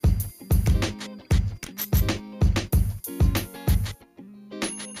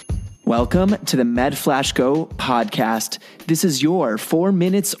Welcome to the MedFlash Go podcast. This is your 4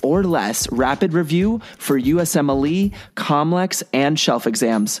 minutes or less rapid review for USMLE, COMLEX, and shelf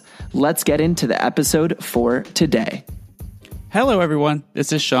exams. Let's get into the episode for today. Hello, everyone.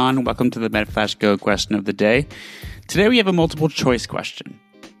 This is Sean. Welcome to the MedFlash Go question of the day. Today we have a multiple choice question.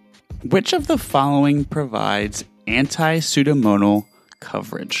 Which of the following provides anti-pseudomonal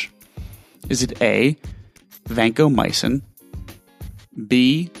coverage? Is it A, vancomycin,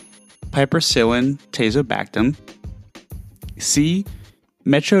 B, piperacillin tazobactam, C,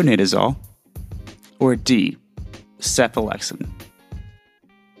 metronidazole, or D, cephalexin?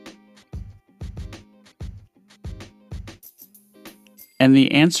 And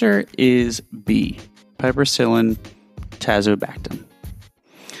the answer is B, piperacillin tazobactam.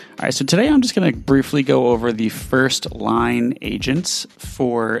 All right, so today I'm just going to briefly go over the first line agents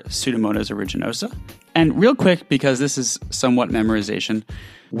for Pseudomonas aeruginosa. And real quick, because this is somewhat memorization,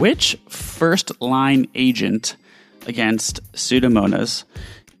 which first line agent against Pseudomonas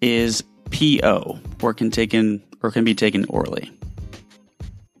is PO or can be taken orally?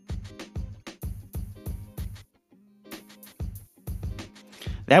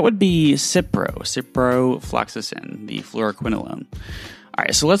 That would be ciprofloxacin, the fluoroquinolone. All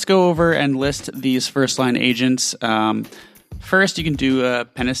right, so let's go over and list these first line agents. First, you can do a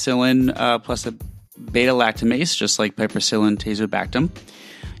penicillin plus a beta-lactamase, just like piperacillin tazobactam.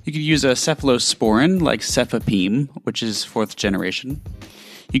 You could use a cephalosporin like cefepime, which is fourth generation.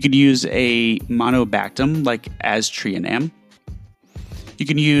 You could use a monobactam like aztreonam. You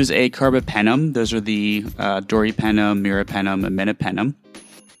can use a carbapenem. Those are the doripenem, meropenem, and imipenem.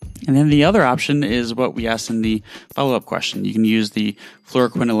 And then the other option is what we asked in the follow-up question. You can use the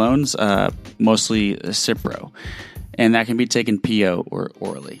fluoroquinolones, mostly Cipro, and that can be taken PO or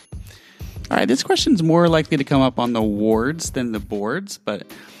orally. All right, this question is more likely to come up on the wards than the boards, but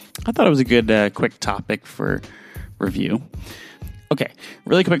I thought it was a good quick topic for review. Okay,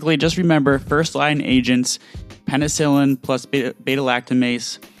 really quickly, just remember first-line agents, penicillin plus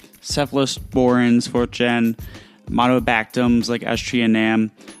beta-lactamase, cephalosporins, fourth gen, monobactams like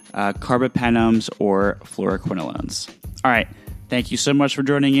aztreonam, carbapenems, or fluoroquinolones. All right, thank you so much for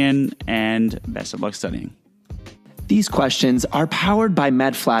joining in, and best of luck studying. These questions are powered by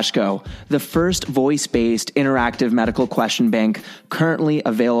MedFlash Go, the first voice-based interactive medical question bank currently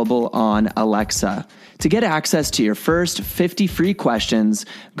available on Alexa. To get access to your first 50 free questions,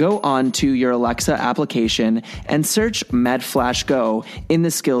 go on to your Alexa application and search MedFlash Go in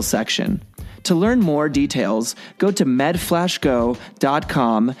the skills section. To learn more details, go to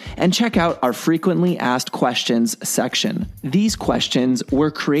medflashgo.com and check out our frequently asked questions section. These questions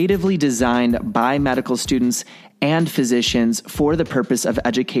were creatively designed by medical students and physicians for the purpose of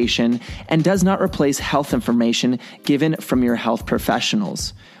education and does not replace health information given from your health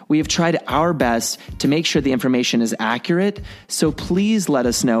professionals. We have tried our best to make sure the information is accurate, so please let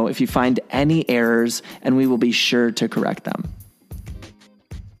us know if you find any errors and we will be sure to correct them.